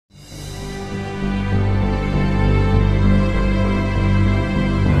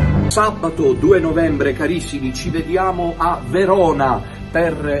Sabato 2 novembre, carissimi, ci vediamo a Verona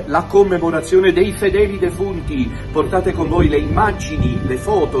per la commemorazione dei fedeli defunti. Portate con voi le immagini, le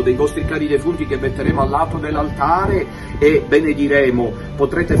foto dei vostri cari defunti che metteremo al lato dell'altare e benediremo.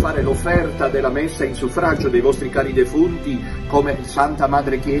 Potrete fare l'offerta della messa in suffragio dei vostri cari defunti, come Santa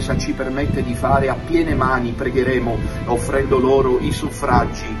Madre Chiesa ci permette di fare a piene mani. Pregheremo offrendo loro i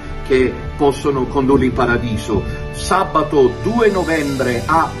suffragi che possono condurli in paradiso. Sabato 2 novembre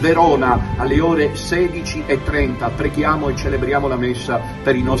a Verona alle ore 16:30 preghiamo e celebriamo la messa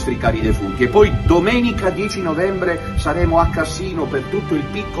per i nostri cari defunti. E poi domenica 10 novembre saremo a Cassino per tutto il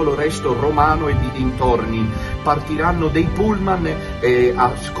piccolo resto romano e di dintorni. Partiranno dei pullman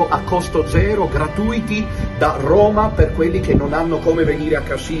a costo zero, gratuiti, da Roma per quelli che non hanno come venire a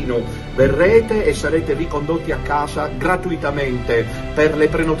Cassino. Verrete e sarete ricondotti a casa gratuitamente. Per le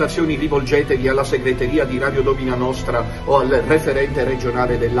prenotazioni rivolgetevi alla segreteria di Radio Domina Nostra o al referente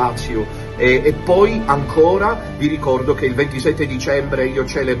regionale del Lazio. E poi ancora vi ricordo che il 27 dicembre io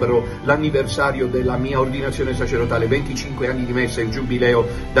celebro l'anniversario della mia ordinazione sacerdotale, 25 anni di messa, il giubileo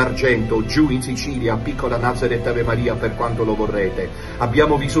d'argento, giù in Sicilia, piccola Nazareth Ave Maria per quanto lo vorrete.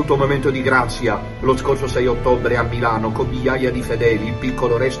 Abbiamo vissuto un momento di grazia lo scorso 6 ottobre a Milano con migliaia di fedeli, il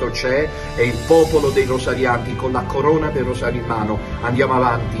piccolo resto c'è e il popolo dei rosarianti con la corona del rosario in mano. Andiamo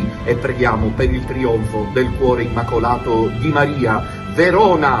avanti e preghiamo per il trionfo del cuore immacolato di Maria.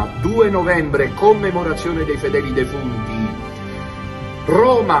 Verona, 2 novembre, commemorazione dei fedeli defunti.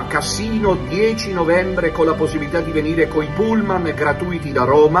 Roma, Cassino, 10 novembre con la possibilità di venire coi pullman gratuiti da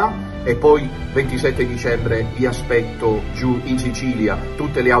Roma. E poi 27 dicembre vi aspetto giù in Sicilia.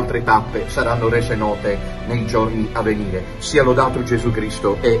 Tutte le altre tappe saranno rese note nei giorni a venire. Sia lodato Gesù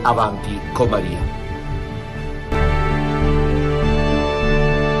Cristo e avanti con Maria.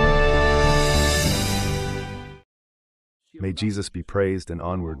 May Jesus be praised and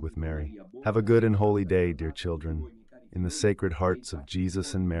onward with Mary. Have a good and holy day, dear children, in the sacred hearts of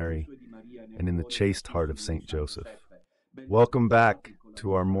Jesus and Mary, and in the chaste heart of Saint Joseph. Welcome back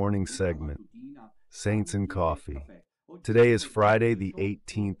to our morning segment, Saints and Coffee. Today is Friday, the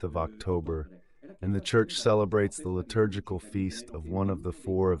 18th of October, and the Church celebrates the liturgical feast of one of the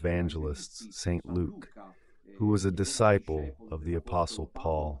 4 evangelists, St. Luke, who was a disciple of the Apostle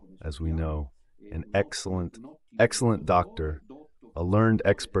Paul, as we know, an excellent doctor, a learned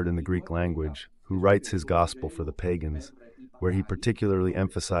expert in the Greek language, who writes his gospel for the pagans, where he particularly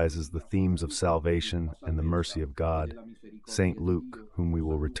emphasizes the themes of salvation and the mercy of God, St. Luke, whom we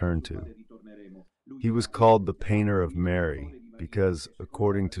will return to. He was called the painter of Mary because,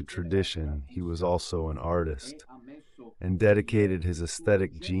 according to tradition, he was also an artist, and dedicated his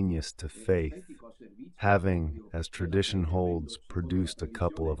aesthetic genius to faith, having, as tradition holds, produced a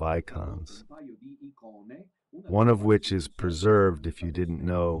couple of icons, one of which is preserved, if you didn't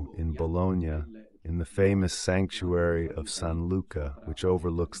know, in Bologna, in the famous sanctuary of S.LUCA, which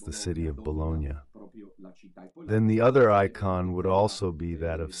overlooks the city of Bologna. Then the other icon would also be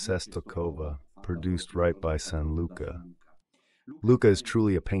that of Czestochowa, produced right by S.LUCA. Luca is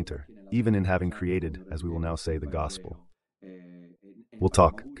truly a painter, even in having created, as we will now say, the gospel. We'll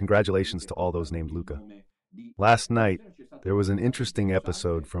talk. Congratulations to all those named Luca. Last night, there was an interesting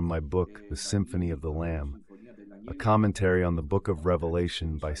episode from my book, The Symphony of the Lamb, a commentary on the book of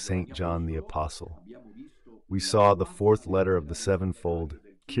Revelation by St. John the Apostle. We saw the 4th letter of the sevenfold,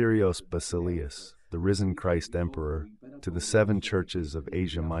 Kyrios Basileus, the risen Christ Emperor, to the 7 churches of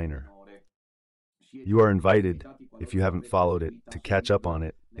Asia Minor. You are invited, if you haven't followed it, to catch up on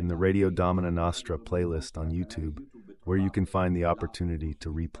it in the Radio Domina Nostra playlist on YouTube, where you can find the opportunity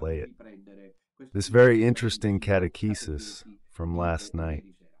to replay it. This very interesting catechesis from last night.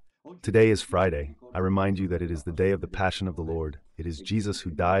 Today is Friday. I remind you that it is the day of the Passion of the Lord. It is Jesus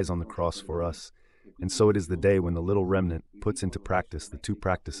who dies on the cross for us, and so it is the day when the little remnant puts into practice the 2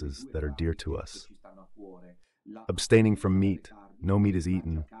 practices that are dear to us. Abstaining from meat, no meat is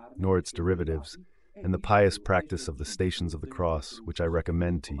eaten, nor its derivatives, and the pious practice of the Stations of the Cross, which I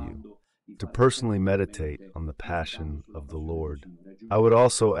recommend to you, to personally meditate on the Passion of the Lord. I would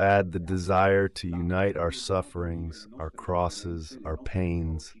also add the desire to unite our sufferings, our crosses, our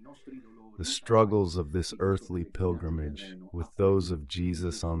pains, the struggles of this earthly pilgrimage with those of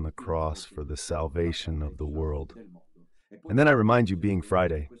Jesus on the cross for the salvation of the world. And then I remind you, being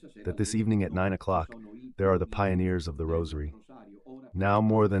Friday, that this evening at 9 o'clock, there are the pioneers of the Rosary. Now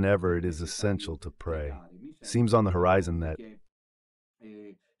more than ever, it is essential to pray. It seems on the horizon that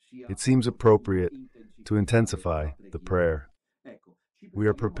it seems appropriate to intensify the prayer. We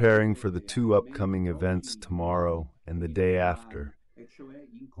are preparing for the 2 upcoming events tomorrow and the day after,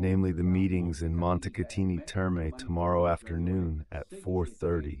 namely the meetings in Montecatini Terme tomorrow afternoon at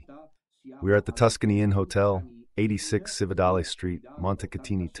 4:30. We are at the Tuscany Inn Hotel, 86 Cividale Street,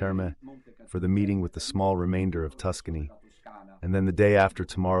 Montecatini Terme, for the meeting with the small remainder of Tuscany. And then the day after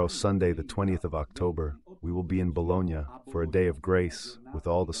tomorrow, Sunday, the 20th of October, we will be in Bologna for a day of grace with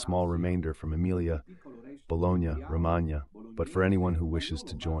all the small remainder from Emilia, Bologna, Romagna, but for anyone who wishes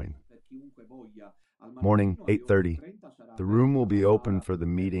to join. Morning, 8:30. The room will be open for the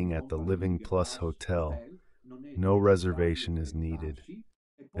meeting at the Living Plus Hotel. No reservation is needed.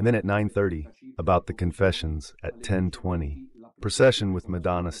 And then at 9:30, about the confessions, at 10:20, procession with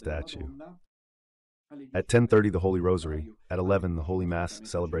Madonna statue. At 10:30, the Holy Rosary. At 11, the Holy Mass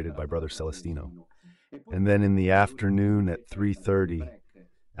celebrated by Brother Celestino. And then in the afternoon at 3:30,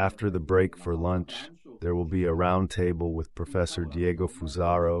 after the break for lunch, there will be a round table with Professor Diego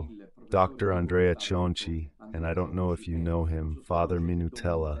Fusaro, Dr. Andrea Cionci, and I don't know if you know him, Father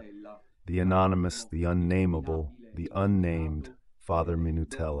Minutella, the anonymous, the unnameable, the unnamed Father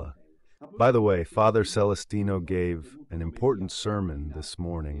Minutella. By the way, Father Celestino gave an important sermon this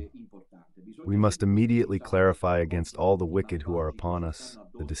morning. We must immediately clarify against all the wicked who are upon us,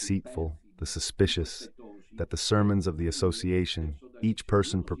 the deceitful, the suspicious, that the sermons of the association, each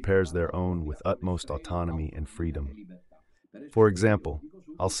person prepares their own with utmost autonomy and freedom. For example,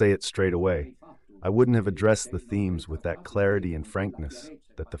 I'll say it straight away, I wouldn't have addressed the themes with that clarity and frankness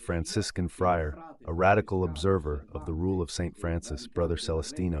that the Franciscan friar, a radical observer of the rule of St. Francis, Brother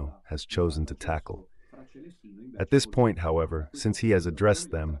Celestino, has chosen to tackle. At this point, however, since he has addressed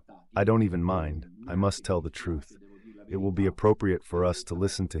them, I don't even mind, I must tell the truth. It will be appropriate for us to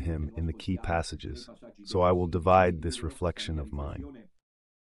listen to him in the key passages, so I will divide this reflection of mine.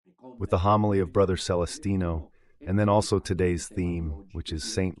 With the homily of Brother Celestino, and then also today's theme, which is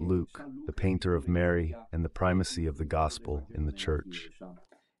St. Luke, the painter of Mary and the primacy of the gospel in the Church.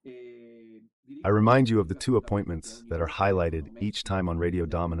 I remind you of the two appointments that are highlighted each time on Radio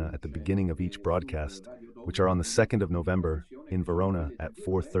Domina at the beginning of each broadcast, which are on the 2nd of November in Verona at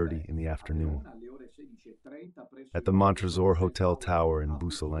 4:30 in the afternoon, at the Montresor Hotel Tower in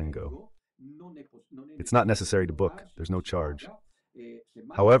Busalengo. It's not necessary to book, there's no charge.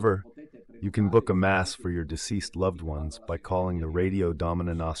 However, you can book a Mass for your deceased loved ones by calling the Radio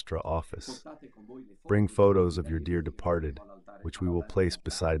Domina Nostra office. Bring photos of your dear departed, which we will place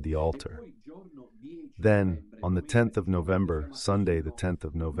beside the altar. Then, on the 10th of November, Sunday the 10th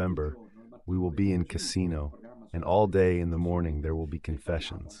of November, we will be in Casino, and all day in the morning there will be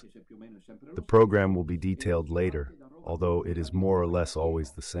confessions. The program will be detailed later, although it is more or less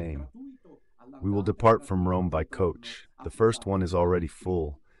always the same. We will depart from Rome by coach. The first one is already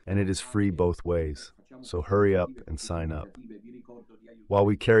full, and it is free both ways, so hurry up and sign up. While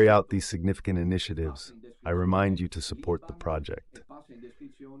we carry out these significant initiatives, I remind you to support the project.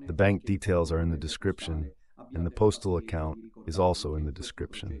 The bank details are in the description, and the postal account is also in the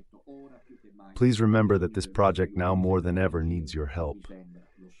description. Please remember that this project now more than ever needs your help.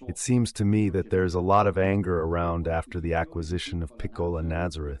 It seems to me that there is a lot of anger around after the acquisition of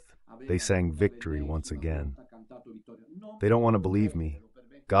Piccolonazareth. They sang victory once again. They don't want to believe me.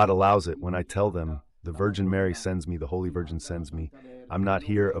 God allows it when I tell them, the Virgin Mary sends me, the Holy Virgin sends me. I'm not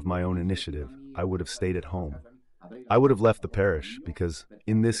here of my own initiative. I would have stayed at home. I would have left the parish because,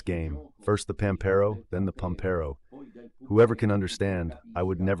 in this game, first the Pampero, then the Pampero. Whoever can understand, I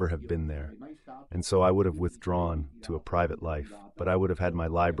would never have been there. And so I would have withdrawn to a private life, but I would have had my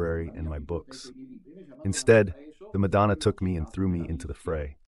library and my books. Instead, the Madonna took me and threw me into the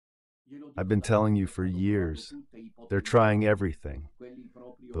fray. I've been telling you for years, they're trying everything.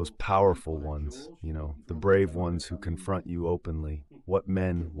 Those powerful ones, the brave ones who confront you openly. What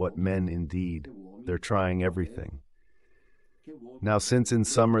men indeed. They're trying everything. Now, since in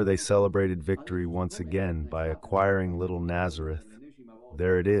summer they celebrated victory once again by acquiring little Nazareth,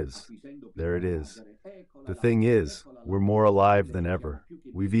 there it is. The thing is, we're more alive than ever.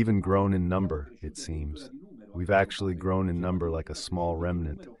 We've even grown in number, it seems. We've actually grown in number like a small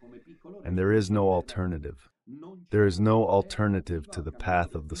remnant. And there is no alternative. There is no alternative to the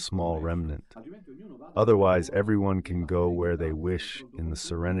path of the small remnant. Otherwise, everyone can go where they wish in the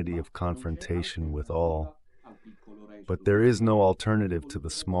serenity of confrontation with all. But there is no alternative to the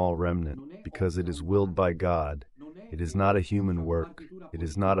small remnant because it is willed by God. It is not a human work. It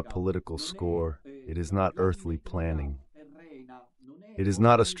is not a political score. It is not earthly planning. It is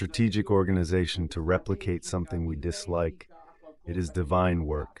not a strategic organization to replicate something we dislike. It is divine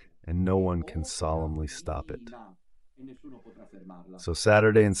work, and no one can solemnly stop it. So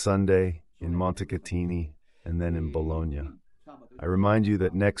Saturday and Sunday in Montecatini, and then in Bologna. I remind you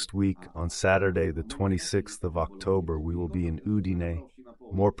that next week, on Saturday, the 26th of October, we will be in Udine,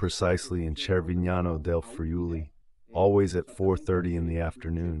 more precisely in Cervignano del Friuli, always at 4:30 in the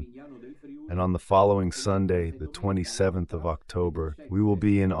afternoon. And on the following Sunday, the 27th of October, we will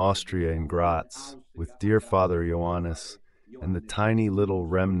be in Austria in Graz with dear Father Ioannis and the tiny little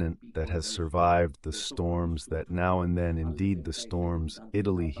remnant that has survived the storms that now and then, indeed the storms,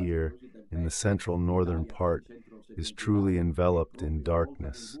 Italy here in the central northern part is truly enveloped in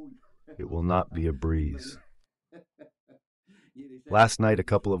darkness. It will not be a breeze. Last night, a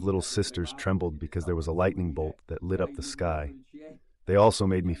couple of little sisters trembled because there was a lightning bolt that lit up the sky. They also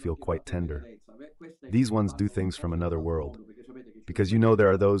made me feel quite tender. These ones do things from another world, because you know there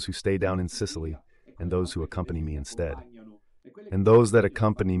are those who stay down in Sicily and those who accompany me instead. And those that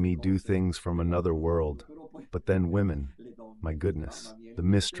accompany me do things from another world. But then women, my goodness, the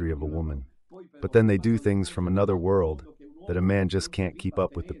mystery of a woman. But then they do things from another world that a man just can't keep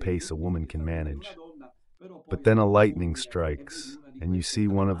up with the pace a woman can manage. But then a lightning strikes, and you see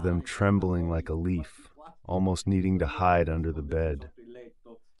one of them trembling like a leaf, almost needing to hide under the bed.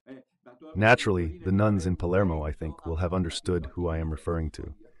 Naturally, the nuns in Palermo, I think, will have understood who I am referring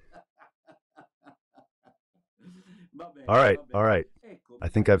to. All right. I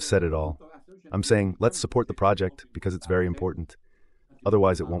think I've said it all. I'm saying, let's support the project because it's very important.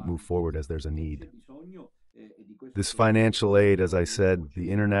 Otherwise, it won't move forward as there's a need. This financial aid, as I said, the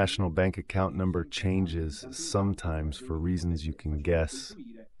international bank account number changes sometimes for reasons you can guess.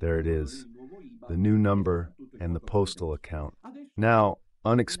 There it is, the new number and the postal account. Now,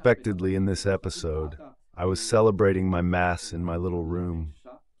 unexpectedly in this episode, I was celebrating my Mass in my little room,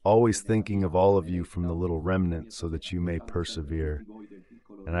 always thinking of all of you from the little remnant so that you may persevere.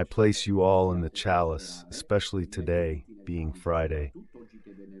 And I place you all in the chalice, especially today, being Friday.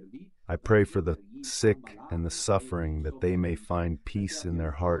 I pray for the sick and the suffering, that they may find peace in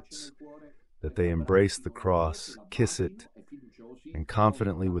their hearts, that they embrace the cross, kiss it, and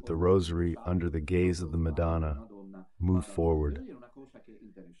confidently with the rosary under the gaze of the Madonna, move forward.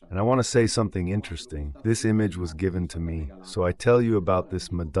 And I want to say something interesting. This image was given to me, so I tell you about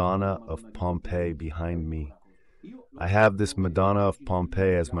this Madonna of Pompeii behind me. I have this Madonna of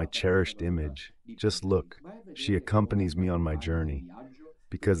Pompeii as my cherished image. Just look, she accompanies me on my journey.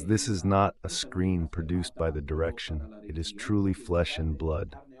 Because this is not a screen produced by the direction. It is truly flesh and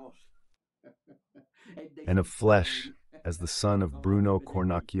blood. And of flesh, as the son of Bruno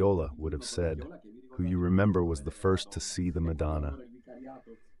Cornacchiola would have said, who you remember was the first to see the Madonna.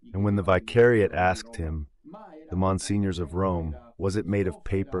 And when the Vicariate asked him, the Monsignors of Rome, was it made of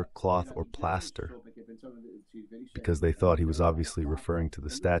paper, cloth, or plaster? Because they thought he was obviously referring to the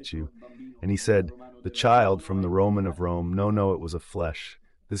statue. And he said, the child from the Roman of Rome, no, it was of flesh.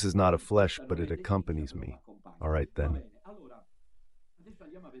 This is not of flesh, but it accompanies me. All right, then.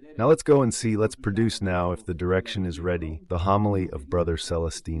 Now let's go and see, let's produce now, if the direction is ready, the homily of Brother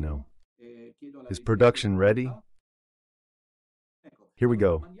Celestino. Is production ready? Here we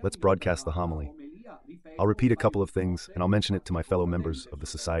go. Let's broadcast the homily. I'll repeat a couple of things, and I'll mention it to my fellow members of the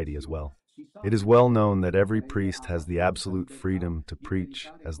society as well. It is well known that every priest has the absolute freedom to preach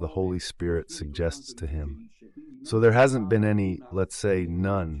as the Holy Spirit suggests to him. So there hasn't been any, let's say,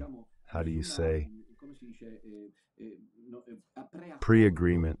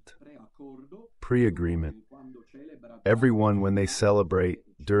 pre-agreement. Everyone, when they celebrate,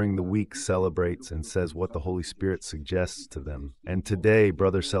 during the week celebrates and says what the Holy Spirit suggests to them. And today,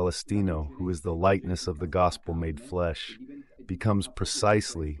 Brother Celestino, who is the lightness of the gospel made flesh, becomes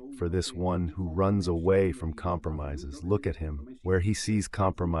precisely for this one who runs away from compromises. Look at him. Where he sees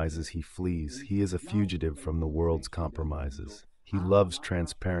compromises, he flees. He is a fugitive from the world's compromises. He loves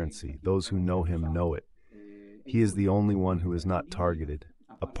transparency. Those who know him know it. He is the only one who is not targeted.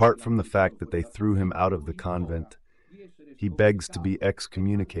 Apart from the fact that they threw him out of the convent, he begs to be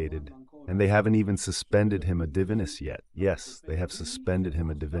excommunicated, and they haven't even suspended him a divinis yet. Yes, they have suspended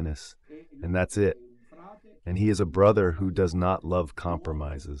him a divinis, and that's it. And he is a brother who does not love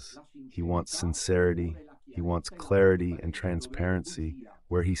compromises. He wants sincerity, he wants clarity and transparency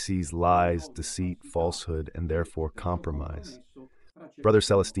where he sees lies, deceit, falsehood, and therefore compromise. Brother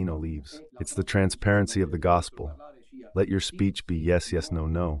Celestino leaves. It's the transparency of the gospel. Let your speech be yes, yes, no,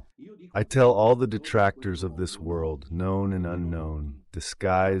 no. I tell all the detractors of this world, known and unknown,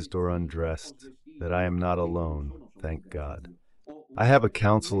 disguised or undressed, that I am not alone, thank God. I have a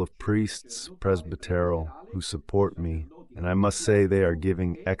council of priests, presbyteral, who support me, and I must say they are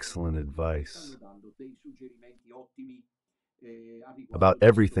giving excellent advice about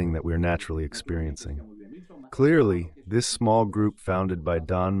everything that we are naturally experiencing. Clearly, this small group founded by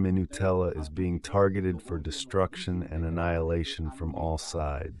Don Minutella is being targeted for destruction and annihilation from all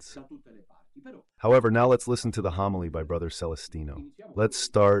sides. However, now let's listen to the homily by Brother Celestino. Let's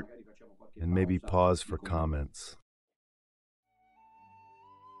start and maybe pause for comments.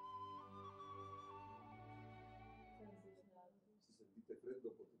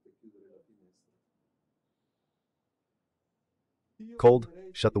 Cold,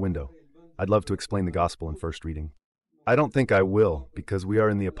 shut the window. I'd love to explain the gospel in first reading. I don't think I will, because we are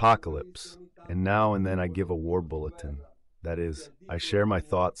in the apocalypse, and now and then I give a war bulletin. That is, I share my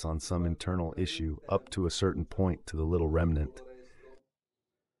thoughts on some internal issue up to a certain point to the little remnant.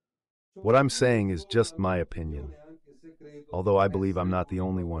 What I'm saying is just my opinion, although I believe I'm not the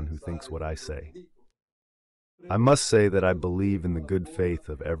only one who thinks what I say. I must say that I believe in the good faith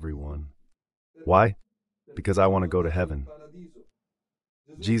of everyone. Why? Because I want to go to heaven.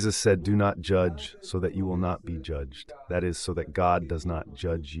 Jesus said, "Do not judge, so that you will not be judged." That is, so that God does not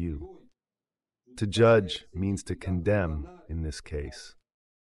judge you. To judge means to condemn in this case.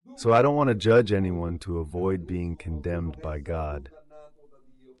 So I don't want to judge anyone to avoid being condemned by God.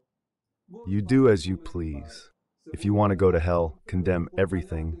 You do as you please. If you want to go to hell, condemn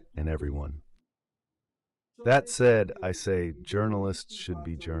everything and everyone. That said, I say journalists should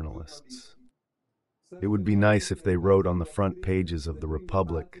be journalists. It would be nice if they wrote on the front pages of the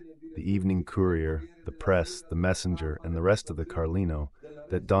Republic, the Evening Courier, the Press, the Messenger, and the rest of the Carlino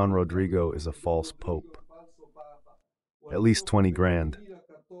that Don Rodrigo is a false pope. At least 20 grand.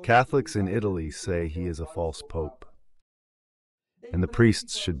 Catholics in Italy say he is a false pope. And the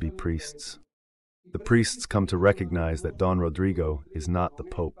priests should be priests. The priests come to recognize that Don Rodrigo is not the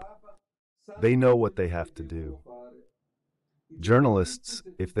pope. They know what they have to do. Journalists,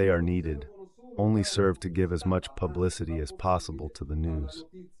 if they are needed, only serve to give as much publicity as possible to the news.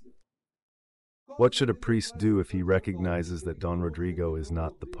 What should a priest do if he recognizes that Don Rodrigo is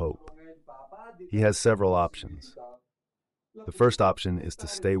not the Pope? He has several options. The first option is to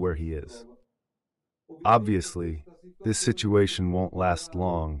stay where he is. Obviously, this situation won't last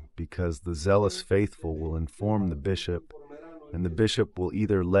long because the zealous faithful will inform the bishop, and the bishop will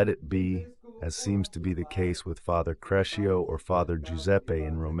either let it be, as seems to be the case with Father Crescio or Father Giuseppe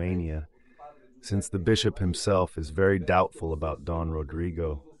in Romania, since the bishop himself is very doubtful about Don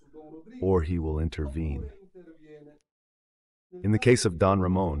Rodrigo, or he will intervene. In the case of Don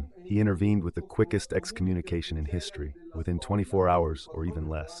Ramon, he intervened with the quickest excommunication in history, within 24 hours or even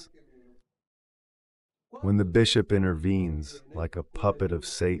less. When the bishop intervenes, like a puppet of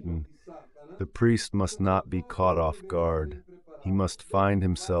Satan, the priest must not be caught off guard. He must find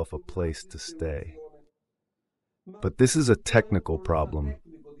himself a place to stay. But this is a technical problem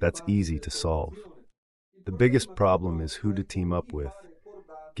that's easy to solve. The biggest problem is who to team up with,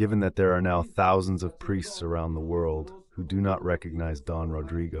 given that there are now thousands of priests around the world who do not recognize Don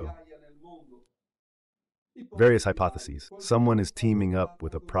Rodrigo. Various hypotheses. Someone is teaming up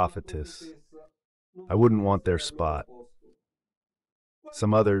with a prophetess. I wouldn't want their spot.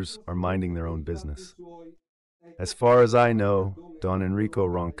 Some others are minding their own business. As far as I know, Don Enrico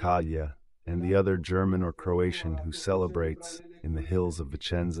Roncaglia and the other German or Croatian who celebrates in the hills of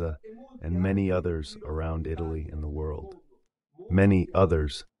Vicenza and many others around Italy and the world. Many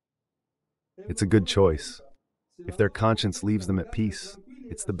others. It's a good choice. If their conscience leaves them at peace,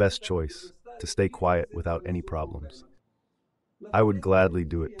 it's the best choice, to stay quiet without any problems. I would gladly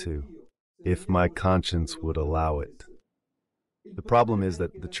do it too, if my conscience would allow it. The problem is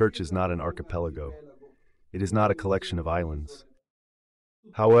that the church is not an archipelago. It is not a collection of islands.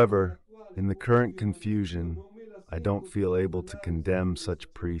 However, in the current confusion, I don't feel able to condemn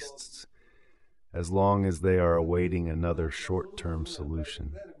such priests as long as they are awaiting another short-term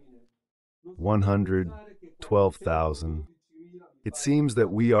solution. 112,000. It seems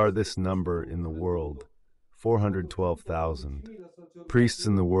that we are this number in the world, 412,000. Priests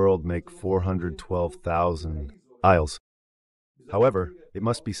in the world make 412,000 aisles. However, it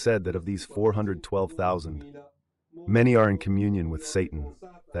must be said that of these 412,000, many are in communion with Satan,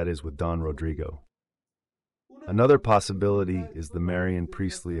 that is, with Don Rodrigo. Another possibility is the Marian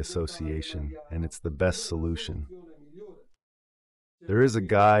Priestly Association, and it's the best solution. There is a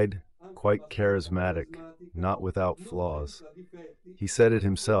guide, quite charismatic, not without flaws. He said it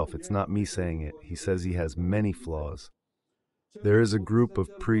himself, it's not me saying it. He says he has many flaws. There is a group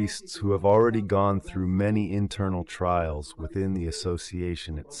of priests who have already gone through many internal trials within the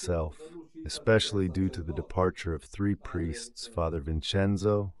association itself, especially due to the departure of 3 priests, Father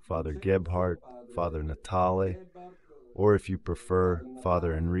Vincenzo, Father Gebhardt, Father Natale, or if you prefer,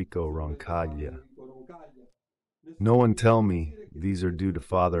 Father Enrico Roncaglia. No one tell me these are due to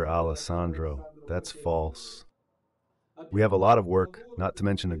Father Alessandro, That's false. We have a lot of work, not to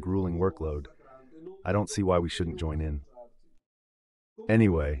mention a grueling workload. I don't see why we shouldn't join in.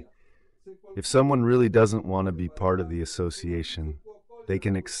 Anyway, if someone really doesn't want to be part of the association, they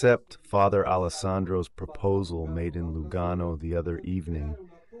can accept Father Alessandro's proposal made in Lugano the other evening,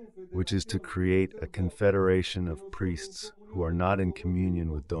 which is to create a confederation of priests who are not in communion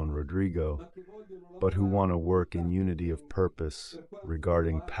with Don Rodrigo, but who want to work in unity of purpose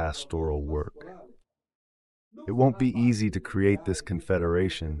regarding pastoral work. It won't be easy to create this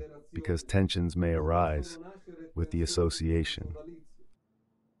confederation because tensions may arise with the association.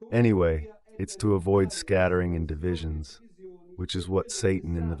 Anyway, it's to avoid scattering and divisions, which is what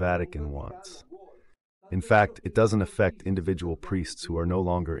Satan in the Vatican wants. In fact, it doesn't affect individual priests who are no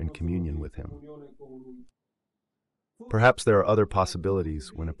longer in communion with him. Perhaps there are other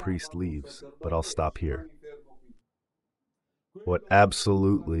possibilities when a priest leaves, but I'll stop here. What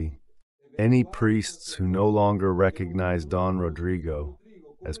absolutely any priests who no longer recognize Don Rodrigo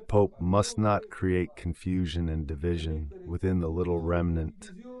as Pope must not create confusion and division within the little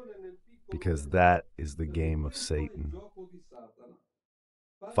remnant, because that is the game of Satan.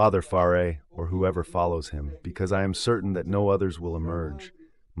 Father Fare, or whoever follows him, because I am certain that no others will emerge,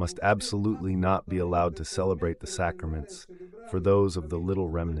 must absolutely not be allowed to celebrate the sacraments for those of the little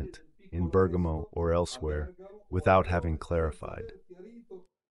remnant, in Bergamo or elsewhere, without having clarified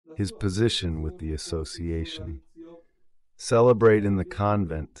his position with the association. Celebrate in the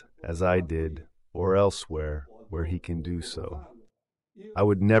convent, as I did, or elsewhere, where he can do so. I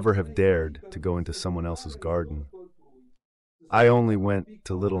would never have dared to go into someone else's garden. I only went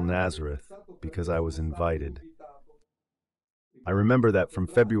to Little Nazareth because I was invited. I remember that from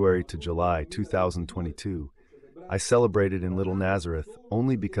February to July 2022, I celebrated in Little Nazareth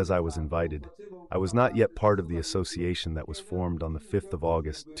only because I was invited. I was not yet part of the association that was formed on the 5th of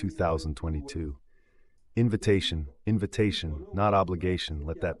August 2022. Invitation, not obligation,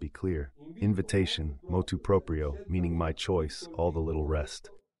 let that be clear. Invitation, motu proprio, meaning my choice, all the little rest.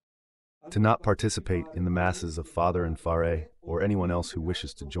 To not participate in the masses of Father and Fare, or anyone else who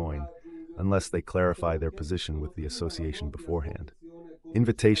wishes to join, unless they clarify their position with the association beforehand.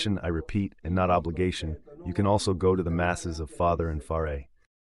 Invitation, I repeat, and not obligation. You can also go to the masses of Father and Fare.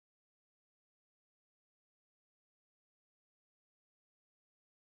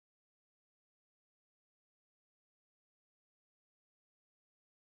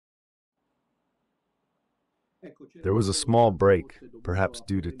 There was a small break, perhaps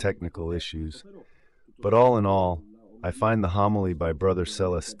due to technical issues, but all in all, I find the homily by Brother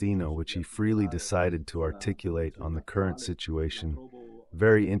Celestino, which he freely decided to articulate on the current situation,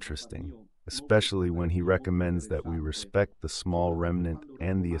 very interesting, especially when he recommends that we respect the small remnant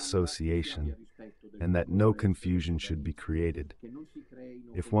and the association, and that no confusion should be created.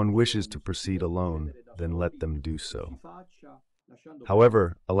 If one wishes to proceed alone, then let them do so.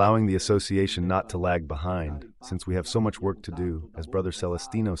 However, allowing the association not to lag behind, since we have so much work to do, as Brother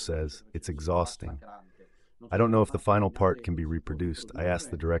Celestino says, it's exhausting. I don't know if the final part can be reproduced. I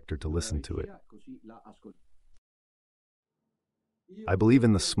asked the director to listen to it. I believe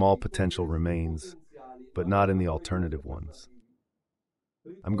in the small potential remains, but not in the alternative ones.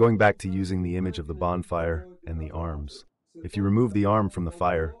 I'm going back to using the image of the bonfire and the arms. If you remove the arm from the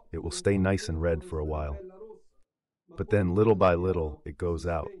fire, it will stay nice and red for a while. But then, little by little, it goes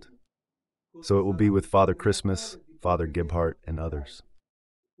out. So it will be with Father Christmas, Father Gebhardt, and others.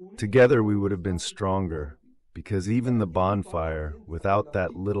 Together we would have been stronger, because even the bonfire, without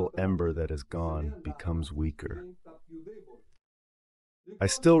that little ember that is gone, becomes weaker. I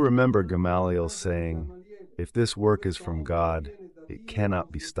still remember Gamaliel saying, if this work is from God, it cannot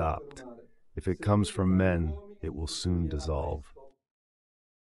be stopped. If it comes from men, it will soon dissolve.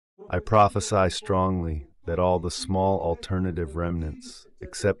 I prophesy strongly that all the small alternative remnants,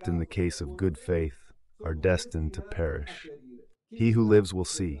 except in the case of good faith, are destined to perish. He who lives will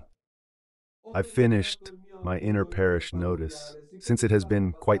see. I've finished my inter-parish notice. Since it has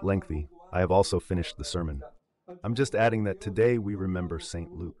been quite lengthy, I have also finished the sermon. I'm just adding that today we remember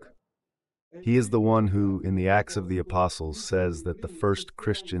St. Luke. He is the one who, in the Acts of the Apostles, says that the first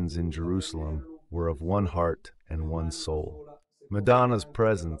Christians in Jerusalem were of one heart and one soul. Madonna's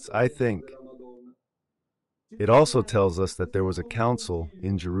presence, I think. It also tells us that there was a council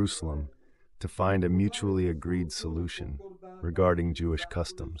in Jerusalem to find a mutually agreed solution regarding Jewish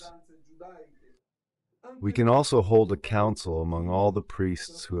customs. We can also hold a council among all the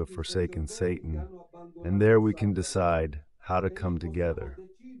priests who have forsaken Satan, and there we can decide how to come together.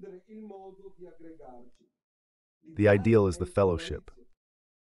 The ideal is the fellowship,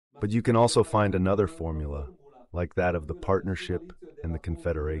 but you can also find another formula, like that of the partnership and the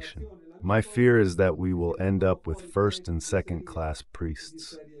confederation. My fear is that we will end up with first and second class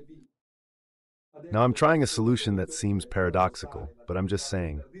priests. Now, I'm trying a solution that seems paradoxical, but I'm just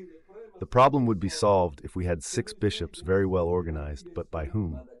saying. The problem would be solved if we had 6 bishops very well organized, but by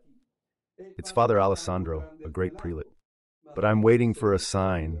whom? It's Father Alessandro, a great prelate. But I'm waiting for a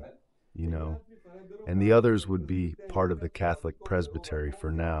sign, and the others would be part of the Catholic presbytery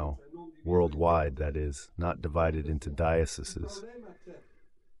for now, worldwide, that is, not divided into dioceses.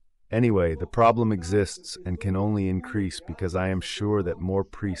 Anyway, the problem exists and can only increase because I am sure that more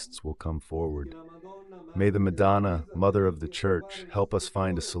priests will come forward. May the Madonna, Mother of the Church, help us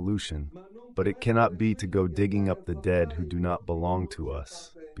find a solution, but it cannot be to go digging up the dead who do not belong to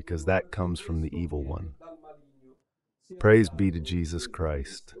us, because that comes from the evil one. Praise be to Jesus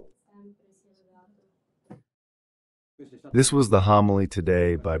Christ. This was the homily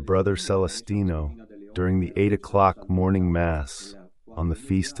today by Brother Celestino during the 8 o'clock morning Mass on the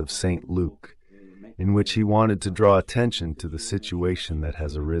feast of St. Luke, in which he wanted to draw attention to the situation that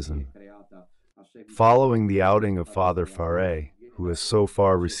has arisen. Following the outing of Father Faré, who has so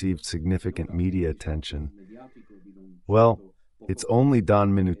far received significant media attention, well, it's only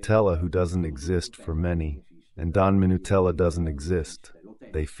Don Minutella who doesn't exist for many, and Don Minutella doesn't exist.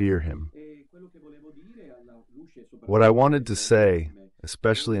 They fear him. What I wanted to say,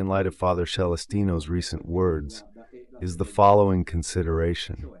 especially in light of Father Celestino's recent words, is the following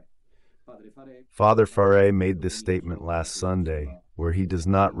consideration. Father Faré made this statement last Sunday, where he does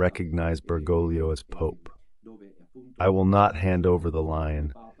not recognize Bergoglio as Pope. I will not hand over the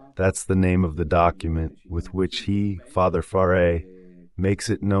lion. That's the name of the document with which he, Father Faré, makes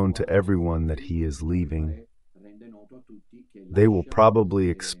it known to everyone that he is leaving. They will probably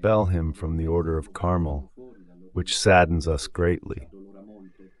expel him from the Order of Carmel, which saddens us greatly.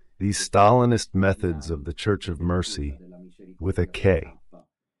 These Stalinist methods of the Church of Mercy, with a K.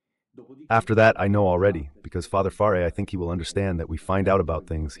 After that, I know already, because Father Faré, I think he will understand that we find out about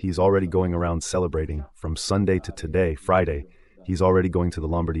things. He's already going around celebrating. From Sunday to today, Friday, he's already going to the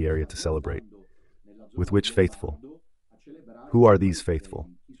Lombardy area to celebrate. With which faithful? Who are these faithful?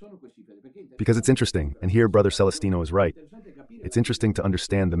 Because it's interesting, and here Brother Celestino is right. It's interesting to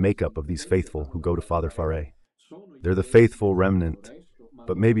understand the makeup of these faithful who go to Father Faré. They're the faithful remnant,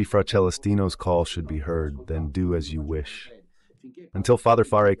 but maybe Fra Celestino's call should be heard, then do as you wish. Until Father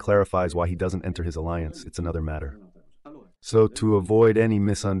Faré clarifies why he doesn't enter his alliance, it's another matter. So to avoid any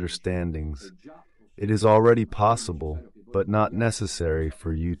misunderstandings, it is already possible, but not necessary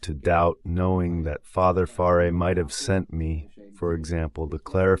for you to doubt knowing that Father Faré might have sent me, for example, the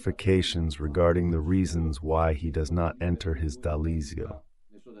clarifications regarding the reasons why he does not enter his Dalizio.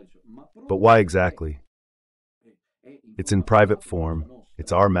 But why exactly? It's in private form,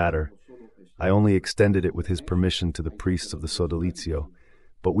 it's our matter. I only extended it with his permission to the priests of the Sodalizio,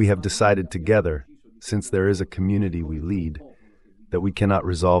 but we have decided together, since there is a community we lead, that we cannot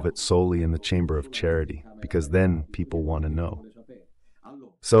resolve it solely in the Chamber of Charity, because then people want to know.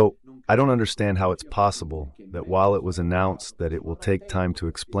 So, I don't understand how it's possible that while it was announced that it will take time to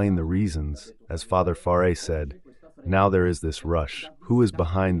explain the reasons, as Father Faré said, now there is this rush. Who is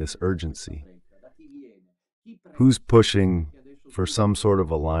behind this urgency? Who's pushing for some sort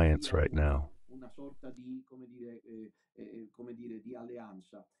of alliance right now?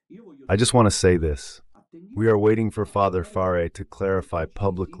 I just want to say this. We are waiting for Father Faré to clarify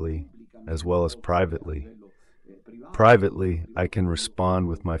publicly as well as privately. Privately, I can respond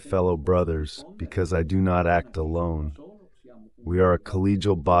with my fellow brothers because I do not act alone. We are a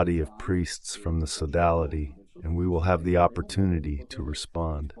collegial body of priests from the sodality, and we will have the opportunity to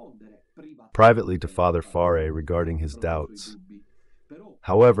respond. Privately to Father Faré regarding his doubts.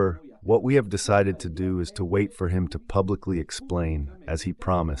 However, what we have decided to do is to wait for him to publicly explain, as he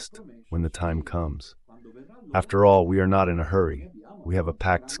promised, when the time comes. After all, we are not in a hurry. We have a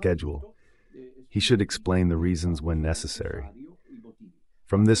packed schedule. He should explain the reasons when necessary.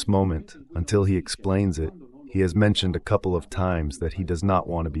 From this moment, until he explains it, he has mentioned a couple of times that he does not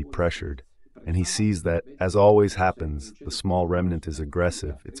want to be pressured, and he sees that, as always happens, the small remnant is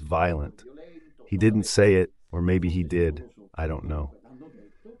aggressive, it's violent. He didn't say it, or maybe he did, I don't know.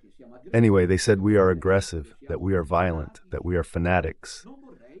 Anyway, they said we are aggressive, that we are violent, that we are fanatics.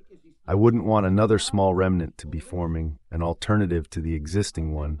 I wouldn't want another small remnant to be forming an alternative to the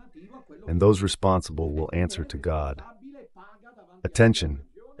existing one, and those responsible will answer to God. Attention,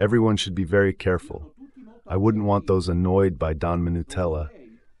 everyone should be very careful. I wouldn't want those annoyed by Don Minutella,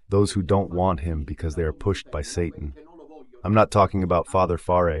 those who don't want him because they are pushed by Satan. I'm not talking about Father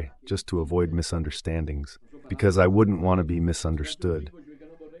Faré, just to avoid misunderstandings, because I wouldn't want to be misunderstood.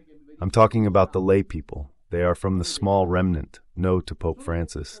 I'm talking about the lay people. They are from the small remnant, no to Pope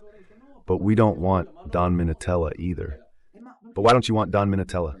Francis. But we don't want Don Minutella either. But why don't you want Don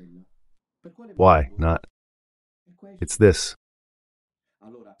Minutella? Why not? It's this.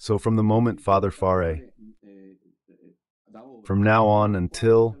 So from the moment Father Fare, from now on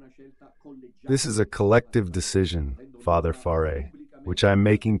until, this is a collective decision, Father Fare, which I am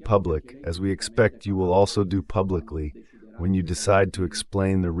making public, as we expect you will also do publicly when you decide to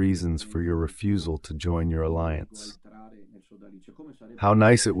explain the reasons for your refusal to join your alliance. How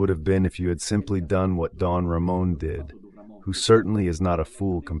nice it would have been if you had simply done what Don Ramon did, who certainly is not a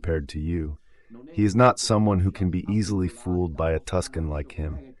fool compared to you. He is not someone who can be easily fooled by a Tuscan like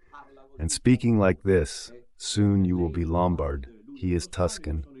him. And speaking like this, soon you will be Lombard. He is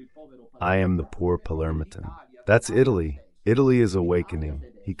Tuscan. I am the poor Palermitan. That's Italy. Italy is awakening.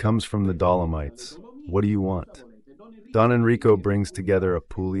 He comes from the Dolomites. What do you want? Don Enrico brings together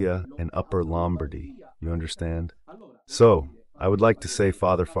Apulia and Upper Lombardy. You understand? So, I would like to say,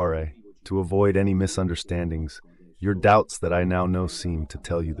 Father Fare, to avoid any misunderstandings, your doubts that I now know seem to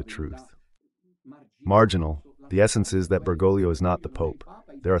tell you the truth. Marginal. The essence is that Bergoglio is not the Pope.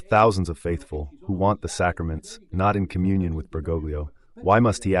 There are thousands of faithful who want the sacraments, not in communion with Bergoglio. Why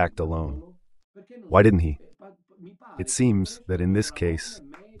must he act alone? Why didn't he? It seems that in this case,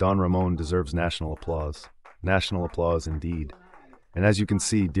 Don Ramon deserves national applause. National applause indeed. And as you can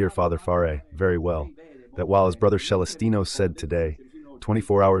see, dear Father Fare, very well, that while his brother Celestino said today,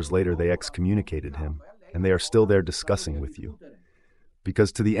 24 hours later they excommunicated him, and they are still there discussing with you.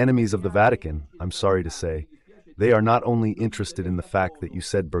 Because to the enemies of the Vatican, I'm sorry to say, they are not only interested in the fact that you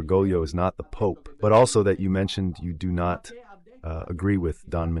said Bergoglio is not the Pope, but also that you mentioned you do not agree with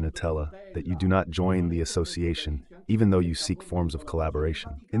Don Minutella, that you do not join the association, even though you seek forms of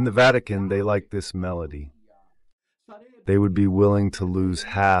collaboration. In the Vatican, they like this melody. They would be willing to lose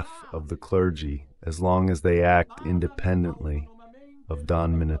half of the clergy as long as they act independently of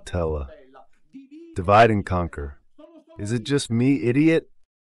Don Minutella. Divide and conquer. Is it just me, idiot?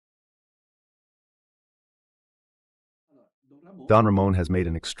 Don Ramon has made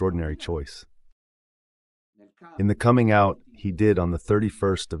an extraordinary choice. In the coming out he did on the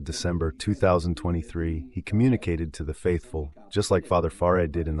 31st of December 2023, he communicated to the faithful, just like Father Fare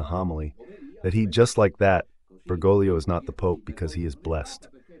did in the homily, that he, just like that, Bergoglio is not the Pope because he is blessed.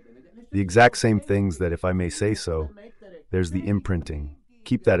 The exact same things that, if I may say so, there's the imprinting.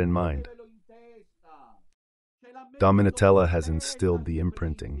 Keep that in mind. Don Minutella has instilled the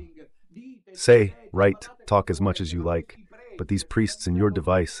imprinting. Say, write, talk as much as you like, but these priests in your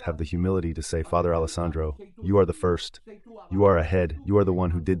device have the humility to say, Father Alessandro, you are the first. You are ahead. You are the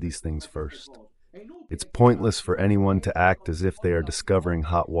one who did these things first. It's pointless for anyone to act as if they are discovering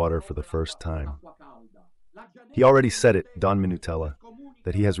hot water for the first time. He already said it, Don Minutella,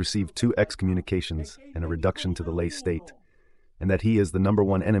 that he has received 2 excommunications and a reduction to the lay state, and that he is the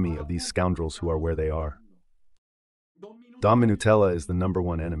 #1 enemy of these scoundrels who are where they are. Don Minutella is the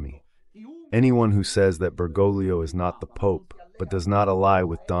 #1 enemy. Anyone who says that Bergoglio is not the Pope, but does not ally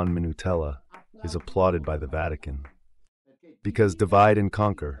with Don Minutella, is applauded by the Vatican. Because divide and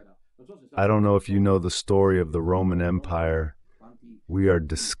conquer. I don't know if you know the story of the Roman Empire. We are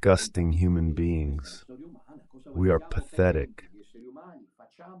disgusting human beings. We are pathetic.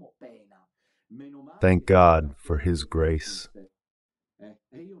 Thank God for His grace.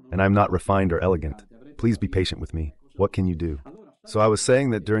 And I'm not refined or elegant. Please be patient with me. What can you do? So I was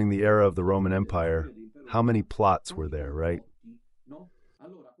saying that during the era of the Roman Empire, how many plots were there, right?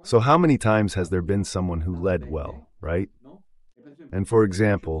 So how many times has there been someone who led well, right? And for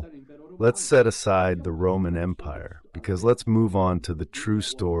example, let's set aside the Roman Empire, because let's move on to the true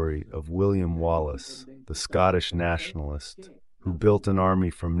story of William Wallace, the Scottish nationalist, who built an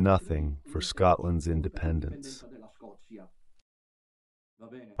army from nothing for Scotland's independence.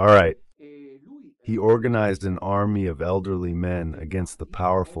 All right. He organized an army of elderly men against the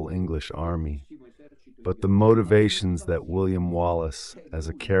powerful English army. But the motivations that William Wallace, as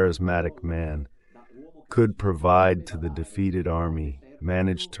a charismatic man, could provide to the defeated army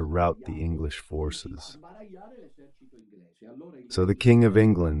managed to rout the English forces. So the King of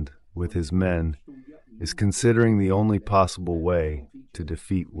England, with his men, is considering the only possible way to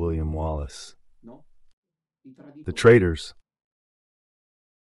defeat William Wallace. The traitors,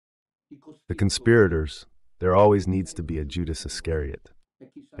 the conspirators, there always needs to be a Judas Iscariot.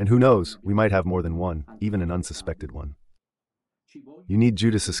 And who knows, we might have more than one, even an unsuspected one. You need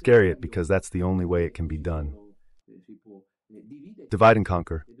Judas Iscariot because that's the only way it can be done. Divide and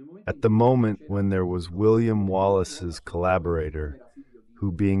conquer. At the moment when there was William Wallace's collaborator,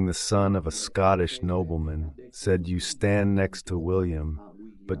 who being the son of a Scottish nobleman, said you stand next to William,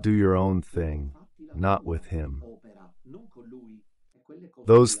 but do your own thing, not with him.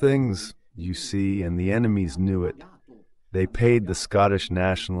 Those things you see, and the enemies knew it. They paid the Scottish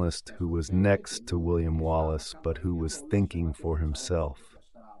nationalist who was next to William Wallace, but who was thinking for himself.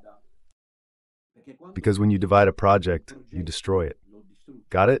 Because when you divide a project, you destroy it.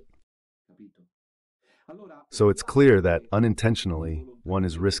 Got it? So it's clear that, unintentionally, one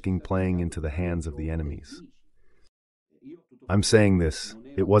is risking playing into the hands of the enemies. I'm saying this,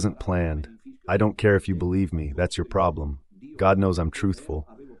 it wasn't planned. I don't care if you believe me, that's your problem. God knows I'm truthful.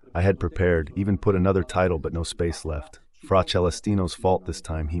 I had prepared, even put another title but no space left. Fra Celestino's fault this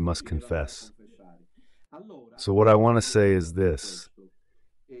time, he must confess. So what I want to say is this.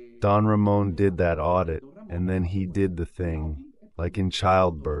 Don Ramon did that audit, and then he did the thing, like in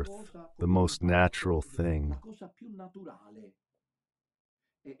childbirth, the most natural thing.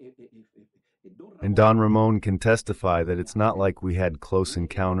 And Don Ramon can testify that it's not like we had close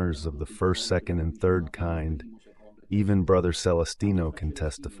encounters of the first, second, and third kind. Even Brother Celestino can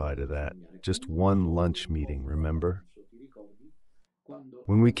testify to that. Just one lunch meeting, remember?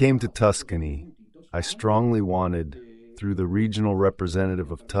 When we came to Tuscany, I strongly wanted, through the regional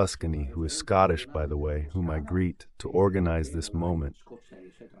representative of Tuscany, who is Scottish, by the way, whom I greet, to organize this moment.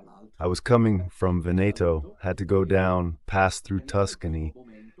 I was coming from Veneto, had to go down, pass through Tuscany,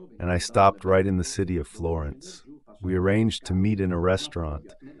 and I stopped right in the city of Florence. We arranged to meet in a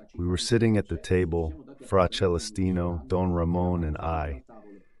restaurant. We were sitting at the table, Fra Celestino, Don Ramon, and I.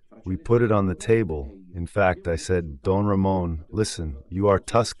 We put it on the table. In fact, I said, Don Ramon, listen, you are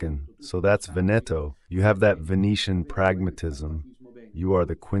Tuscan, so that's Veneto. You have that Venetian pragmatism. You are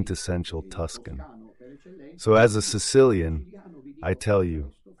the quintessential Tuscan. So as a Sicilian, I tell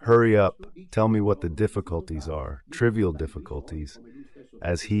you, hurry up, tell me what the difficulties are, trivial difficulties,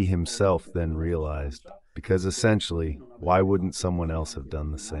 as he himself then realized. Because essentially, why wouldn't someone else have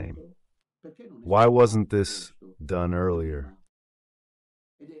done the same? Why wasn't this done earlier?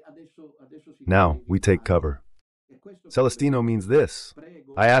 Now, we take cover. Celestino means this.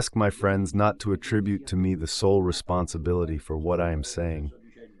 I ask my friends not to attribute to me the sole responsibility for what I am saying.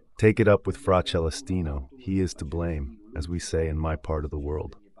 Take it up with Fra Celestino. He is to blame, as we say in my part of the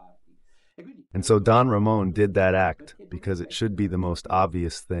world. And so Don Ramon did that act because it should be the most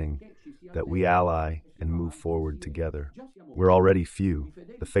obvious thing, that we ally and move forward together. We're already few,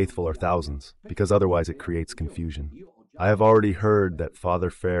 the faithful are thousands, because otherwise it creates confusion. I have already heard that Father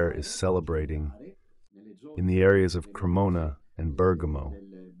Fair is celebrating in the areas of Cremona and Bergamo.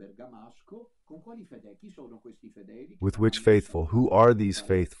 With which faithful? Who are these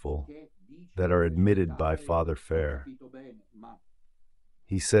faithful that are admitted by Father Fair?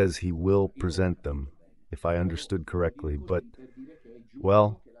 He says he will present them, if I understood correctly, but,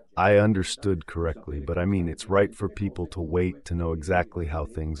 well, I understood correctly, but I mean it's right for people to wait to know exactly how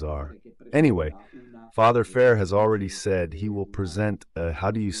things are. Anyway, Father Fair has already said he will present I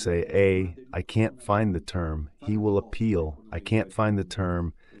can't find the term. He will appeal. I can't find the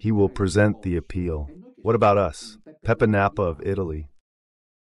term. He will present the appeal. What about us? Pepe Nappa of Italy.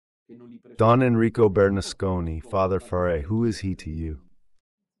 Don Enrico Bernasconi, Father Fair, who is he to you?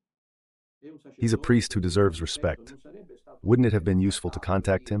 He's a priest who deserves respect. Wouldn't it have been useful to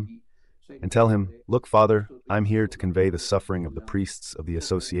contact him and tell him, look, Father, I'm here to convey the suffering of the priests of the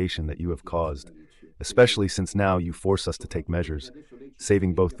association that you have caused, especially since now you force us to take measures,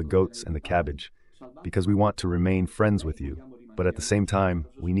 saving both the goats and the cabbage, because we want to remain friends with you, but at the same time,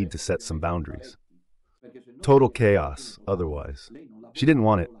 we need to set some boundaries. Total chaos, otherwise. She didn't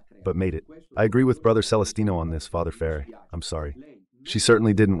want it, but made it. I agree with Brother Celestino on this, Father Fair. I'm sorry. She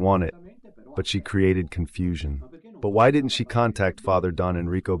certainly didn't want it, but she created confusion. But why didn't she contact Father Don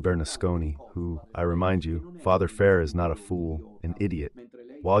Enrico Bernasconi, who, I remind you, Father Fair is not a fool, an idiot.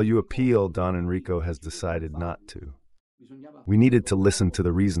 While you appeal, Don Enrico has decided not to. We needed to listen to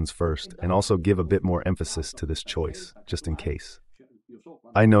the reasons first, and also give a bit more emphasis to this choice, just in case.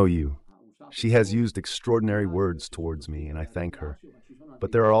 I know you. She has used extraordinary words towards me, and I thank her.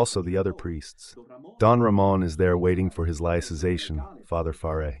 But there are also the other priests. Don Ramon is there waiting for his laicization, Father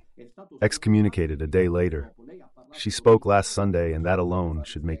Fair. Excommunicated a day later. She spoke last Sunday, and that alone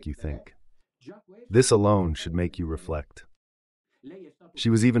should make you think. This alone should make you reflect. She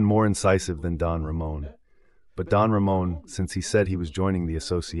was even more incisive than Don Ramon. But Don Ramon, since he said he was joining the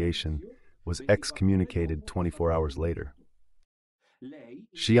association, was excommunicated 24 hours later.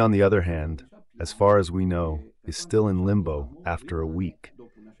 She, on the other hand, as far as we know, is still in limbo after a week,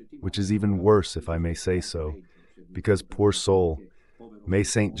 which is even worse, if I may say so, because, poor soul, may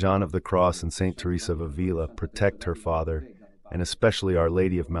St. John of the Cross and St. Teresa of Avila protect her father, and especially Our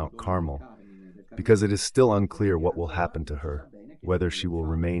Lady of Mount Carmel, because it is still unclear what will happen to her, whether she will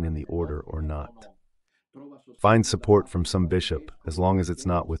remain in the order or not. Find support from some bishop, as long as it's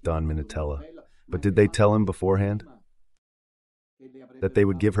not with Don Minutella. But did they tell him beforehand that they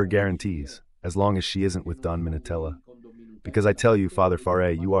would give her guarantees, as long as she isn't with Don Minutella? Because I tell you, Father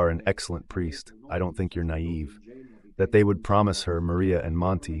Faré, you are an excellent priest. I don't think you're naive. That they would promise her Maria and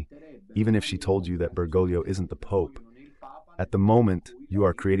Monty, even if she told you that Bergoglio isn't the Pope. At the moment, you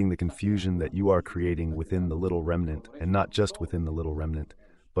are creating the confusion that you are creating within the little remnant, and not just within the little remnant,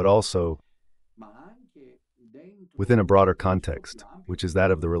 but also within a broader context, which is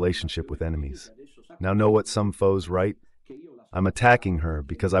that of the relationship with enemies. Now know what some foes write? I'm attacking her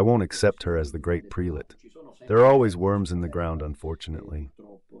because I won't accept her as the great prelate. There are always worms in the ground, unfortunately.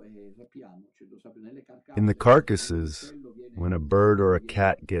 In the carcasses, when a bird or a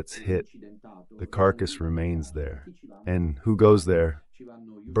cat gets hit, the carcass remains there. And who goes there?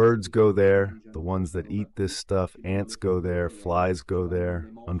 Birds go there, the ones that eat this stuff, ants go there, flies go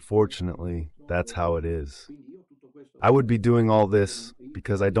there. Unfortunately, that's how it is. I would be doing all this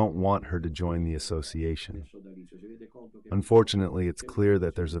because I don't want her to join the association. Unfortunately, it's clear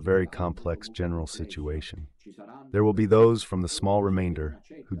that there's a very complex general situation. There will be those from the small remainder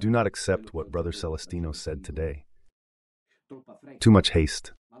who do not accept what Brother Celestino said today. Too much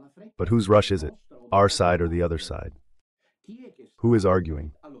haste. But whose rush is it? Our side or the other side? Who is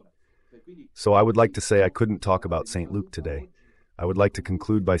arguing? So I would like to say I couldn't talk about St. Luke today. I would like to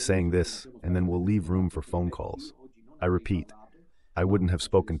conclude by saying this, and then we'll leave room for phone calls. I repeat, I wouldn't have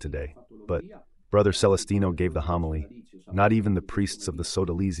spoken today, but Brother Celestino gave the homily. Not even the priests of the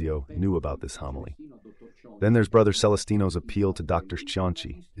Sodalizio knew about this homily. Then there's Brother Celestino's appeal to Dr.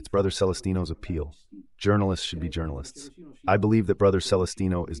 Cianci. It's Brother Celestino's appeal. Journalists should be journalists. I believe that Brother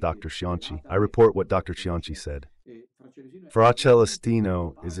Celestino is Dr. Cianci. I report what Dr. Cianci said. Fra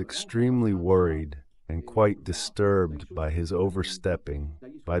Celestino is extremely worried and quite disturbed by his overstepping,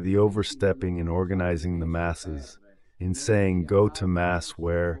 by the overstepping in organizing the masses, in saying go to Mass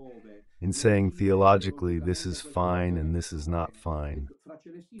where, in saying theologically this is fine and this is not fine.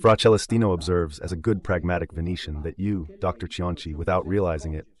 Fra Celestino observes, as a good pragmatic Venetian, that you, Dr. Cianci, without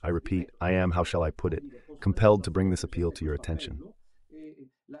realizing it, I repeat, I am, how shall I put it, compelled to bring this appeal to your attention.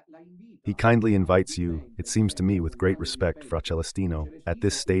 He kindly invites you, it seems to me with great respect, Fra Celestino, at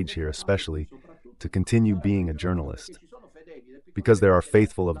this stage here especially, to continue being a journalist, because there are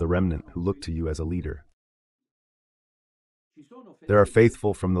faithful of the remnant who look to you as a leader. There are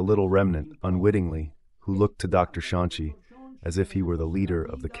faithful from the little remnant, unwittingly, who look to Dr. Cianci as if he were the leader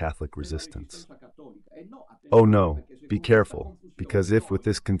of the Catholic resistance. Oh no, be careful, because if with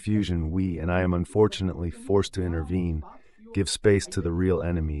this confusion we, and I am unfortunately forced to intervene, give space to the real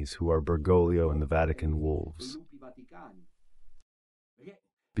enemies who are Bergoglio and the Vatican wolves.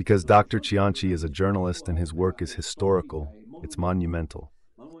 Because Dr. Cianci is a journalist and his work is historical, it's monumental.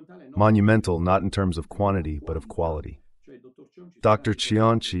 Monumental not in terms of quantity, but of quality. Dr.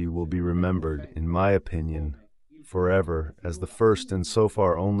 Cianci will be remembered, in my opinion, forever as the first and so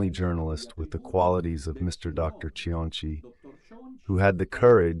far only journalist with the qualities of Mr. Dr. Cianci, who had the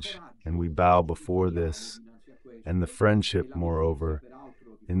courage, and we bow before this, and the friendship, moreover,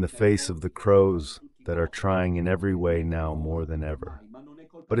 in the face of the crows that are trying in every way now more than ever.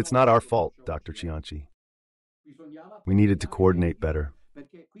 But it's not our fault, Dr. Cianci. We needed to coordinate better.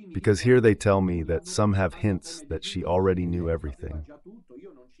 Because here they tell me that some have hints that she already knew everything.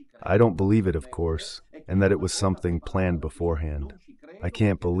 I don't believe it, of course, and that it was something planned beforehand. I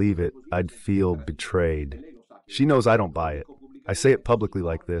can't believe it. I'd feel betrayed. She knows I don't buy it. I say it publicly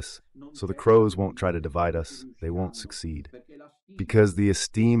like this, so the crows won't try to divide us. They won't succeed. Because the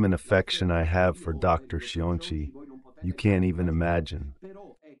esteem and affection I have for Dr. Cianci, you can't even imagine.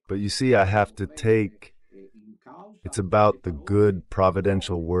 But you see, I have to take... It's about the good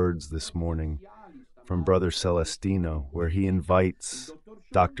providential words this morning from Brother Celestino, where he invites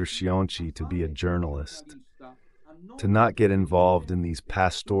Dr. Cianci to be a journalist, to not get involved in these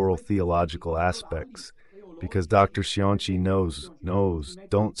pastoral theological aspects, because Dr. Cianci knows,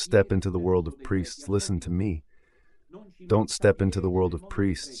 don't step into the world of priests. Listen to me. Don't step into the world of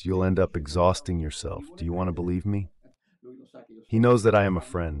priests. You'll end up exhausting yourself. Do you want to believe me? He knows that I am a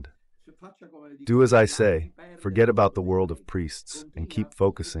friend. Do as I say. Forget about the world of priests and keep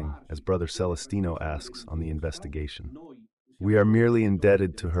focusing, as Brother Celestino asks, on the investigation. We are merely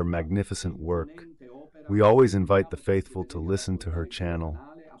indebted to her magnificent work. We always invite the faithful to listen to her channel,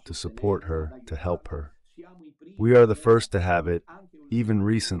 to support her, to help her. We are the first to have it, even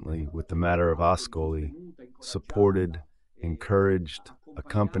recently with the matter of Ascoli, supported, encouraged,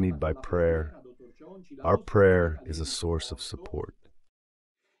 accompanied by prayer. Our prayer is a source of support.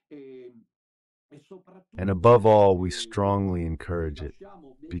 And above all, we strongly encourage it,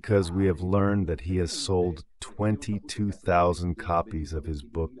 because we have learned that he has sold 22,000 copies of his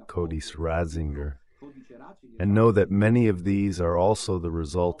book Codice Ratzinger, and know that many of these are also the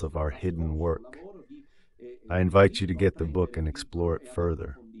result of our hidden work. I invite you to get the book and explore it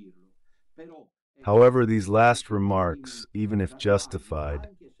further. However, these last remarks, even if justified,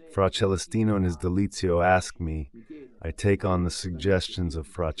 Fra Celestino and his Delizio ask me, I take on the suggestions of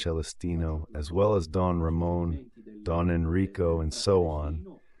Fra Celestino, as well as Don Ramon, Don Enrico, and so on,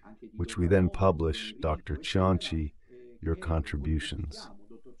 which we then publish, Dr. Cianci, your contributions.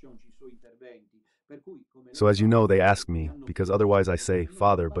 So as you know, they ask me, because otherwise I say,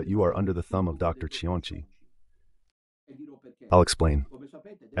 Father, but you are under the thumb of Dr. Cianci. I'll explain.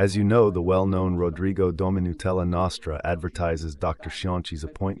 As you know, the well-known Domina Nostra advertises Dr. Cianci's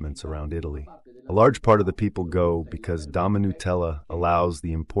appointments around Italy. A large part of the people go because Domina allows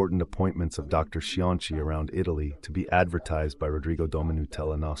the important appointments of Dr. Cianci around Italy to be advertised by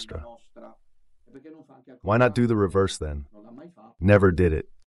Domina Nostra. Why not do the reverse then? Never did it.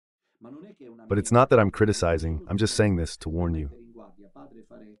 But it's not that I'm criticizing, I'm just saying this to warn you.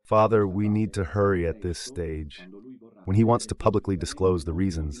 Father, we need to hurry at this stage, when he wants to publicly disclose the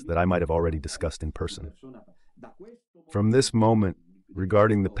reasons that I might have already discussed in person. From this moment,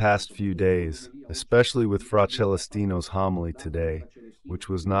 regarding the past few days, especially with Fra Celestino's homily today, which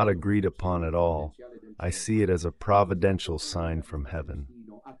was not agreed upon at all, I see it as a providential sign from heaven.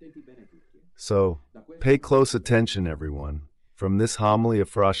 So, pay close attention, everyone. From this homily of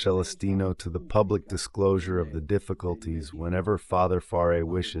Fra Celestino to the public disclosure of the difficulties whenever Father Fare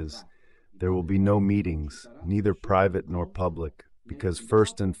wishes, there will be no meetings, neither private nor public, because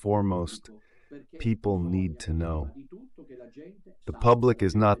first and foremost, people need to know. The public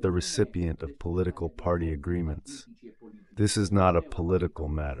is not the recipient of political party agreements. This is not a political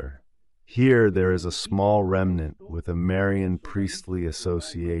matter. Here there is a small remnant with a Marian priestly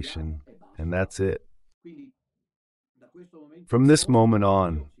association, and that's it. From this moment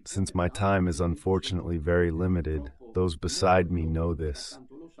on, since my time is unfortunately very limited, those beside me know this.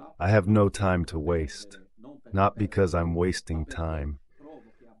 I have no time to waste, not because I'm wasting time,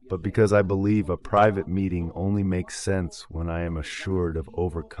 but because I believe a private meeting only makes sense when I am assured of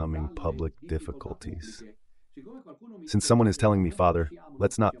overcoming public difficulties. Since someone is telling me, Father,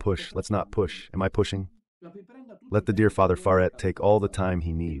 let's not push, am I pushing? Let the dear Father Faret take all the time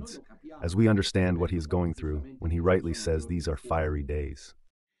he needs, as we understand what he is going through when he rightly says these are fiery days.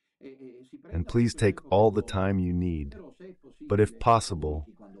 And please take all the time you need, but if possible,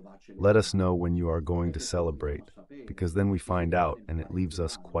 let us know when you are going to celebrate, because then we find out and it leaves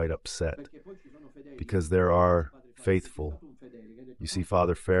us quite upset, because there are faithful. You see,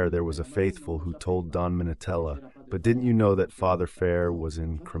 Father Fair, there was a faithful who told Don Minutella, but didn't you know that Father Fair was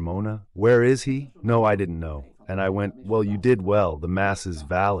in Cremona? Where is he? No, I didn't know. And I went, well, you did well, the Mass is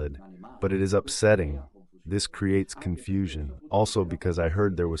valid, but it is upsetting. This creates confusion, also because I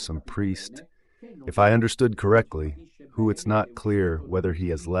heard there was some priest, if I understood correctly, who it's not clear whether he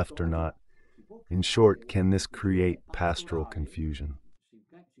has left or not. In short, can this create pastoral confusion?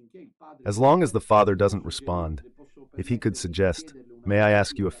 As long as the Father doesn't respond, if he could suggest, may I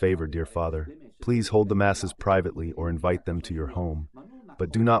ask you a favor, dear Father, please hold the Masses privately or invite them to your home,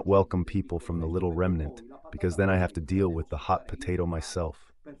 but do not welcome people from the little remnant, because then I have to deal with the hot potato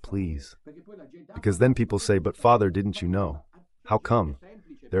myself, please. Because then people say, but Father, didn't you know? How come?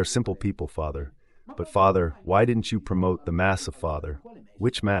 They're simple people, Father. But Father, why didn't you promote the Mass of Father?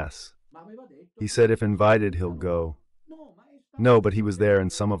 Which Mass? He said if invited, he'll go. No, but he was there and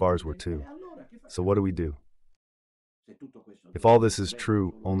some of ours were too. So what do we do? If all this is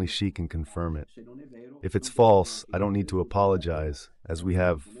true, only she can confirm it. If it's false, I don't need to apologize, as we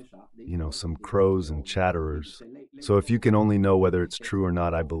have, some crows and chatterers. So if you can only know whether it's true or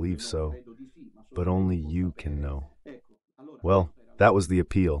not, I believe so. But only you can know. Well, that was the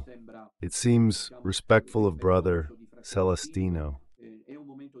appeal. It seems respectful of Brother Celestino.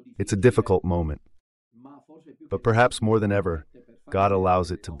 It's a difficult moment. But perhaps more than ever, God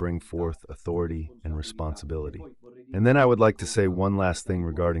allows it to bring forth authority and responsibility. And then I would like to say one last thing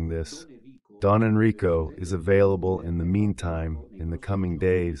regarding this. Don Enrico is available in the meantime, in the coming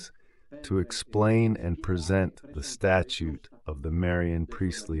days, to explain and present the statute of the Marian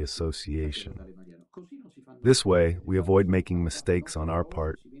Priestly Association. This way, we avoid making mistakes on our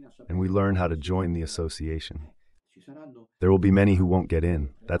part, and we learn how to join the association. There will be many who won't get in,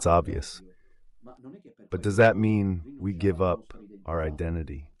 that's obvious. But does that mean we give up our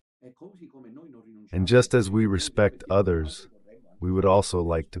identity? And just as we respect others, we would also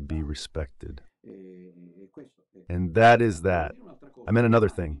like to be respected. And that is that. I meant another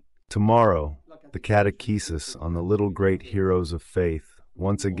thing. Tomorrow, The catechesis on the little great heroes of faith,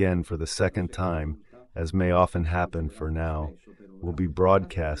 once again for the second time, as may often happen for now, will be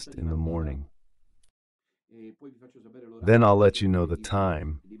broadcast in the morning. Then I'll let you know the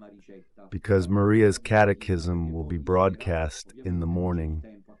time, because Maria's catechism will be broadcast in the morning,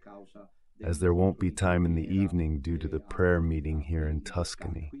 as there won't be time in the evening due to the prayer meeting here in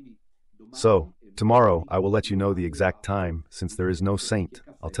Tuscany. So, tomorrow I will let you know the exact time, since there is no saint.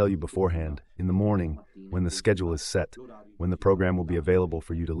 I'll tell you beforehand, in the morning, when the schedule is set, when the program will be available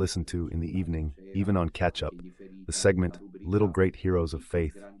for you to listen to in the evening, even on catch-up, the segment Little Great Heroes of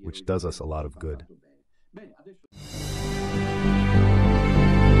Faith, which does us a lot of good.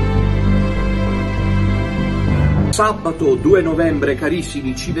 Sabato 2 novembre,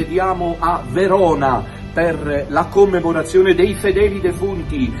 carissimi, ci vediamo a Verona per la commemorazione dei fedeli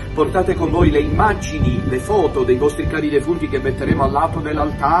defunti. Portate con voi le immagini, le foto dei vostri cari defunti che metteremo al lato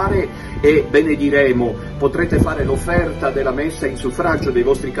dell'altare e benediremo. Potrete fare l'offerta della messa in suffragio dei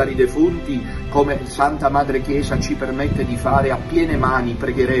vostri cari defunti, come Santa Madre Chiesa ci permette di fare a piene mani.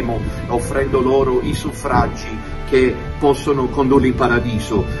 Pregheremo offrendo loro i suffragi che possono condurli in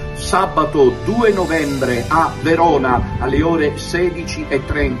paradiso. Sabato 2 novembre a Verona alle ore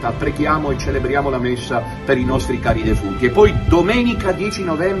 16:30 preghiamo e celebriamo la messa per i nostri cari defunti. E poi domenica 10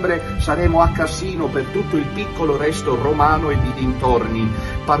 novembre saremo a Cassino per tutto il piccolo resto romano e di dintorni.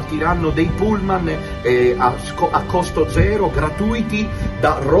 Partiranno dei pullman a costo zero, gratuiti,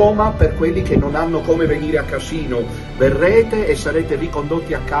 da Roma per quelli che non hanno come venire a Cassino. Verrete e sarete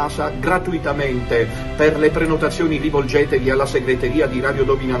ricondotti a casa gratuitamente. Per le prenotazioni rivolgetevi alla segreteria di Radio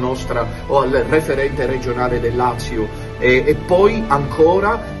Domina Nostra o al referente regionale del Lazio. E poi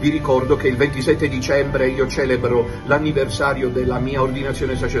ancora vi ricordo che il 27 dicembre io celebro l'anniversario della mia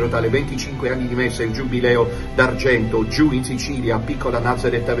ordinazione sacerdotale, 25 anni di messa, il giubileo d'argento, giù in Sicilia, piccola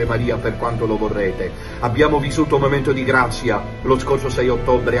Nazareth Ave Maria per quanto lo vorrete. Abbiamo vissuto un momento di grazia lo scorso 6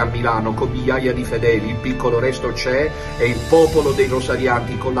 ottobre a Milano con migliaia di fedeli, il piccolo resto c'è e il popolo dei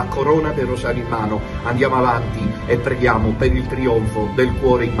rosarianti con la corona del rosario in mano. Andiamo avanti e preghiamo per il trionfo del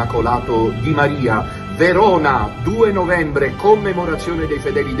cuore immacolato di Maria. Verona, 2 novembre, commemorazione dei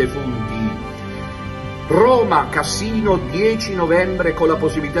fedeli defunti. Roma, Cassino, 10 novembre, con la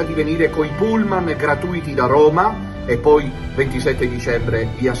possibilità di venire coi pullman gratuiti da Roma. E poi 27 dicembre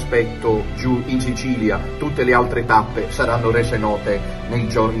vi aspetto giù in Sicilia. Tutte le altre tappe saranno rese note nei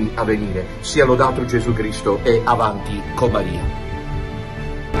giorni a venire. Sia lodato Gesù Cristo e avanti con Maria.